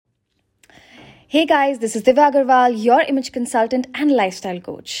Hey guys, this is Divya Agarwal, your image consultant and lifestyle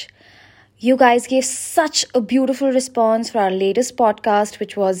coach. You guys gave such a beautiful response for our latest podcast,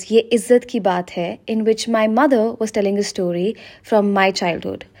 which was Ye Izzat Ki Baat Hai, in which my mother was telling a story from my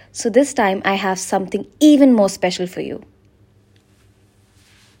childhood. So this time I have something even more special for you.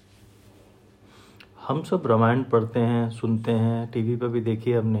 हम सब रामायण पढ़ते हैं, सुनते हैं, TV पर भी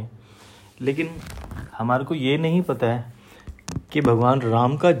देखी है हमने, लेकिन हमारे को ये नहीं पता है कि भगवान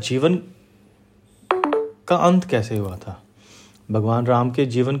राम का जीवन का अंत कैसे हुआ था। भगवान राम के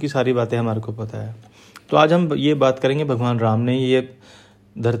जीवन की सारी बातें हमारे को पता है। तो आज हम ये बात करेंगे भगवान राम ने ये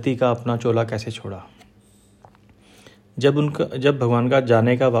धरती का अपना चोला कैसे छोड़ा। जब भगवान का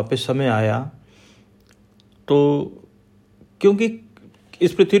जाने का वापस समय आया, तो क्योंकि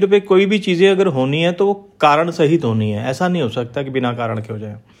इस पृथ्वी पे कोई भी चीज़ें अगर होनी है तो वो कारण सहित होनी है, ऐसा नहीं हो सकता कि बिना कारण के हो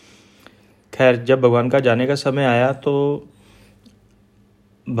जाए। खैर, जब भगवान का जाने का समय आया तो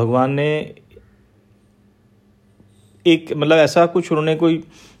भगवान ने ऐसा कुछ उन्होंने कोई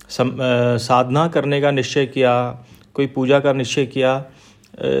साधना करने का निश्चय किया, कोई पूजा का निश्चय किया।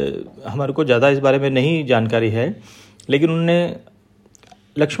 हमारे को ज़्यादा इस बारे में नहीं जानकारी है, लेकिन उन्होंने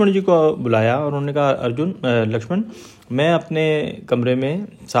लक्ष्मण जी को बुलाया और उन्होंने कहा, लक्ष्मण, मैं अपने कमरे में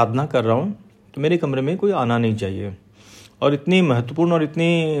साधना कर रहा हूँ, तो मेरे कमरे में कोई आना नहीं चाहिए। और इतनी महत्वपूर्ण और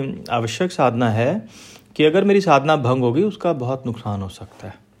इतनी आवश्यक साधना है कि अगर मेरी साधना भंग होगी उसका बहुत नुकसान हो सकता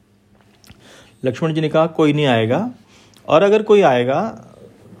है। लक्ष्मण जी ने कहा, कोई नहीं आएगा, और अगर कोई आएगा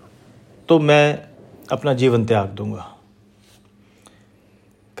तो मैं अपना जीवन त्याग दूंगा।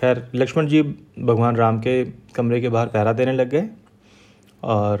 खैर, लक्ष्मण जी भगवान राम के कमरे के बाहर पहरा देने लग गए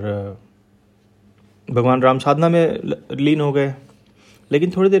और भगवान राम साधना में लीन हो गए।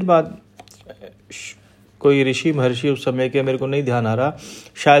 लेकिन थोड़ी देर बाद कोई ऋषि महर्षि, उस समय के मेरे को नहीं ध्यान आ रहा,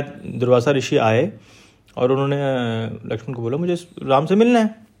 शायद दुर्वासा ऋषि आए और उन्होंने लक्ष्मण को बोला, मुझे राम से मिलना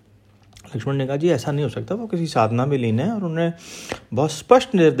है। लक्ष्मण ने कहा, जी ऐसा नहीं हो सकता, वो किसी साधना में लीन है। और उन्होंने बहुत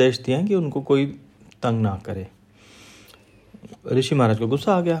स्पष्ट निर्देश दिए हैं कि उनको कोई तंग ना करे। ऋषि महाराज को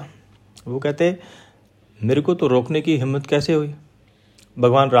गुस्सा आ गया। वो कहते, मेरे को तो रोकने की हिम्मत कैसे हुई?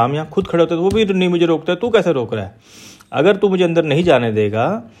 भगवान राम यहाँ खुद खड़े होते तो वो भी नहीं मुझे रोकते, तू कैसे रोक रहा है? अगर तू मुझे अंदर नहीं जाने देगा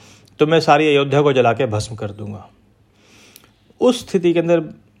तो मैं सारी अयोध्या को जला के भस्म कर दूंगा। उस स्थिति के अंदर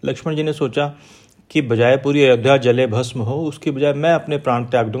लक्ष्मण जी ने सोचा कि बजाय पूरी अयोध्या जले भस्म हो, उसकी बजाय मैं अपने प्राण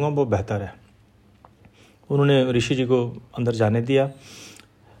त्याग दूंगा, वो बेहतर है। उन्होंने ऋषि जी को अंदर जाने दिया।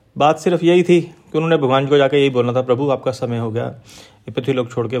 बात सिर्फ यही थी कि उन्होंने भगवान जी को जाकर यही बोलना था, प्रभु आपका समय हो गया ये पृथ्वी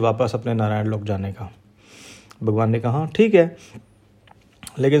लोक छोड़ के वापस अपने नारायण लोक जाने का। भगवान ने कहा, हाँ ठीक है,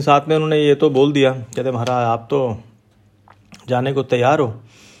 लेकिन साथ में उन्होंने ये तो बोल दिया, कहते महाराज आप तो जाने को तैयार हो,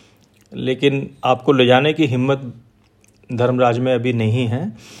 लेकिन आपको ले जाने की हिम्मत धर्मराज में अभी नहीं है,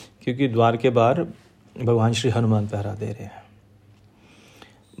 क्योंकि द्वार के बाहर भगवान श्री हनुमान पहरा दे रहे हैं।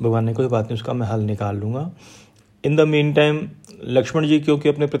 भगवान ने, कोई बात नहीं, उसका मैं हल निकाल लूँगा। In the mean time Lakshman ji क्योंकि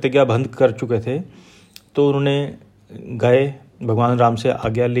अपने प्रतिज्ञा भंग कर चुके थे, तो उन्होंने गए, भगवान राम से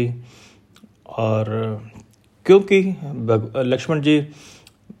आज्ञा ली। और क्योंकि लक्ष्मण जी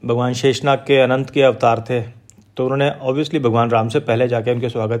भगवान शेषनाग के अनंत के अवतार थे, तो उन्होंने ऑब्वियसली भगवान राम से पहले जाके उनके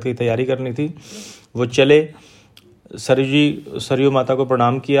स्वागत की तैयारी करनी थी। वो चले, सरयू माता को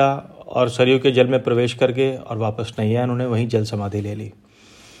प्रणाम किया और सरयू के जल में प्रवेश करके और वापस नहीं आए, उन्होंने वहीं जल समाधि ले ली।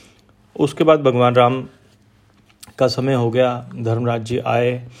 उसके बाद भगवान राम का समय हो गया, धर्मराज जी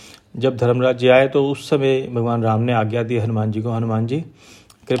आए। जब धर्मराज जी आए तो उस समय भगवान राम ने आज्ञा दी हनुमान जी को, हनुमान जी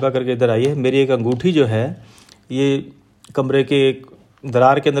कृपा करके इधर आइए, मेरी एक अंगूठी जो है ये कमरे के एक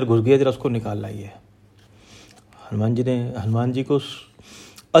दरार के अंदर घुस गई है, जरा उसको निकाल लाइए। हनुमान जी को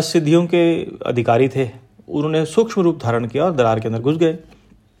असिद्धियों के अधिकारी थे, उन्होंने सूक्ष्म रूप धारण किया और दरार के अंदर घुस गए।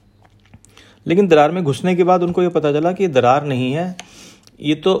 लेकिन दरार में घुसने के बाद उनको ये पता चला कि ये दरार नहीं है,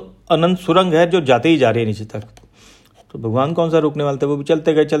 ये तो अनंत सुरंग है जो जाते ही जा रही है नीचे तक। तो भगवान कौन सा रोकने वाले थे, वो भी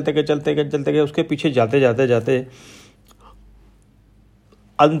चलते गए। उसके पीछे जाते जाते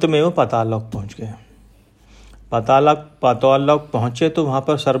अंत में वो पाताल लोक पहुंच गए। पाताल लोक पहुंचे तो वहाँ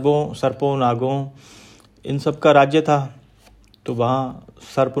पर सर्पों नागों इन सब का राज्य था। तो वहाँ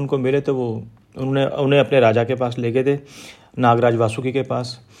सर्प उनको मिले, तो वो उन्हें अपने राजा के पास ले गए थे, नागराज वासुकी के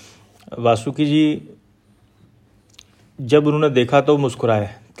पास। वासुकी जी जब उन्होंने देखा तो मुस्कुराए,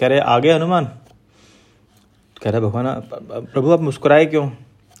 कह रहे, आ गए हनुमान? कह रहे, भगवान प्रभु आप मुस्कुराए क्यों?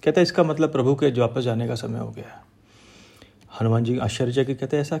 कहते, इसका मतलब प्रभु के वापस जाने का समय हो गया। हनुमान जी आश्चर्य,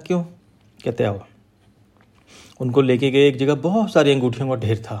 कहते ऐसा क्यों? कहते आओ। उनको लेके गए, एक जगह बहुत सारी अंगूठियों का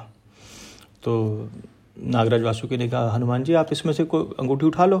ढेर था। तो नागराज वासुकी ने कहा, हनुमान जी आप इसमें से कोई अंगूठी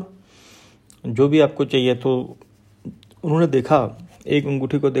उठा लो, जो भी आपको चाहिए। तो उन्होंने देखा, एक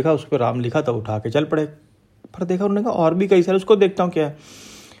अंगूठी को देखा, उस पर राम लिखा था, उठा के चल पड़े। फिर देखा, उन्होंने कहा और भी कई सारे, उसको देखता हूँ क्या है।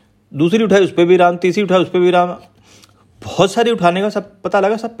 दूसरी उठाई उस पर भी राम, तीसरी उठाई उस पर भी राम, बहुत सारी उठाने का सब पता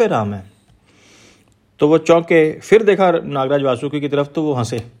लगा सब पे राम है। तो वो चौंके, फिर देखा नागराज वासुकी की तरफ तो वो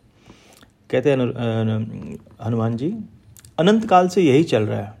हंसे, कहते हैं हनुमान जी अनंत काल से यही चल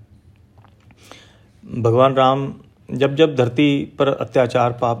रहा है। भगवान राम जब जब धरती पर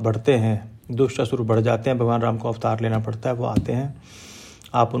अत्याचार पाप बढ़ते हैं, दुष्ट असुर बढ़ जाते हैं, भगवान राम को अवतार लेना पड़ता है, वो आते हैं,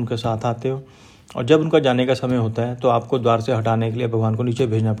 आप उनके साथ आते हो, और जब उनका जाने का समय होता है तो आपको द्वार से हटाने के लिए भगवान को नीचे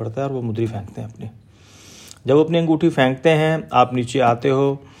भेजना पड़ता है, और वो मुद्री फेंकते हैं अपनी। जब वो अपनी अंगूठी फेंकते हैं, आप नीचे आते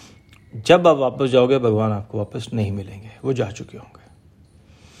हो, जब आप वापस जाओगे भगवान आपको वापस नहीं मिलेंगे, वो जा चुके होंगे।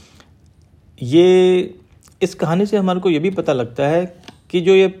 ये इस कहानी से हमारे को ये भी पता लगता है कि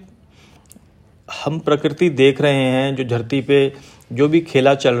जो ये हम प्रकृति देख रहे हैं, जो धरती पे जो भी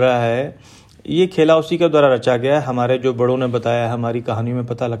खेला चल रहा है, ये खेला उसी के द्वारा रचा गया है। हमारे जो बड़ों ने बताया, हमारी कहानी में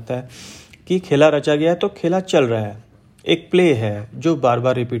पता लगता है कि खेला रचा गया है, तो खेला चल रहा है, एक प्ले है जो बार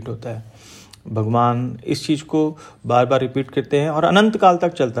बार रिपीट होता है। भगवान इस चीज़ को बार बार रिपीट करते हैं और अनंत काल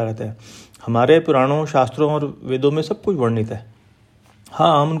तक चलता रहता है। हमारे पुराणों, शास्त्रों और वेदों में सब कुछ वर्णित है।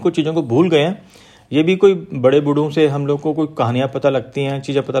 हाँ, हम उनको चीज़ों को भूल गए हैं। ये भी कोई बड़े बूढ़ों से हम लोग को कोई कहानियाँ पता लगती हैं,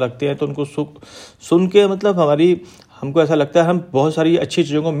 चीज़ें पता लगती हैं, तो उनको सुन के मतलब हमको ऐसा लगता है हम बहुत सारी अच्छी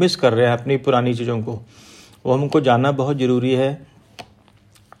चीज़ों को मिस कर रहे हैं, अपनी पुरानी चीज़ों को। वो हमको जानना बहुत ज़रूरी है।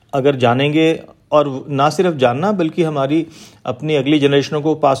 अगर जानेंगे, और ना सिर्फ जानना बल्कि हमारी अपनी अगली जनरेशनों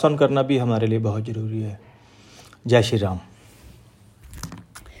को पास ऑन करना भी हमारे लिए बहुत ज़रूरी है। जय Shri Ram.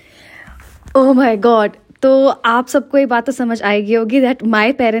 Oh my God, तो आप सबको ये बात तो समझ आएगी होगी that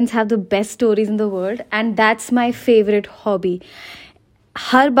my parents have the best stories in the world and that's my favourite hobby.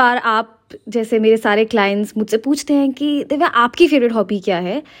 हर बार आप जैसे मेरे सारे क्लाइंट्स मुझसे पूछते हैं कि दिव्या आपकी फेवरेट हॉबी क्या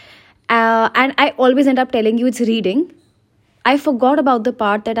है, and I always end up telling you it's reading. I forgot about the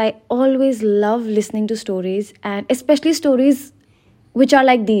part that I always love listening to stories, and especially stories which are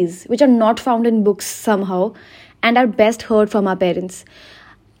like these, which are not found in books somehow and are best heard from our parents.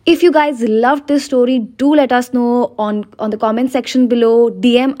 If you guys loved this story, do let us know on the comment section below,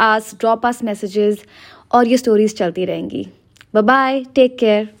 DM us, drop us messages, और ये stories चलती रहेंगी. Bye bye, take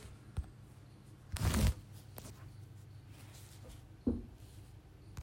care.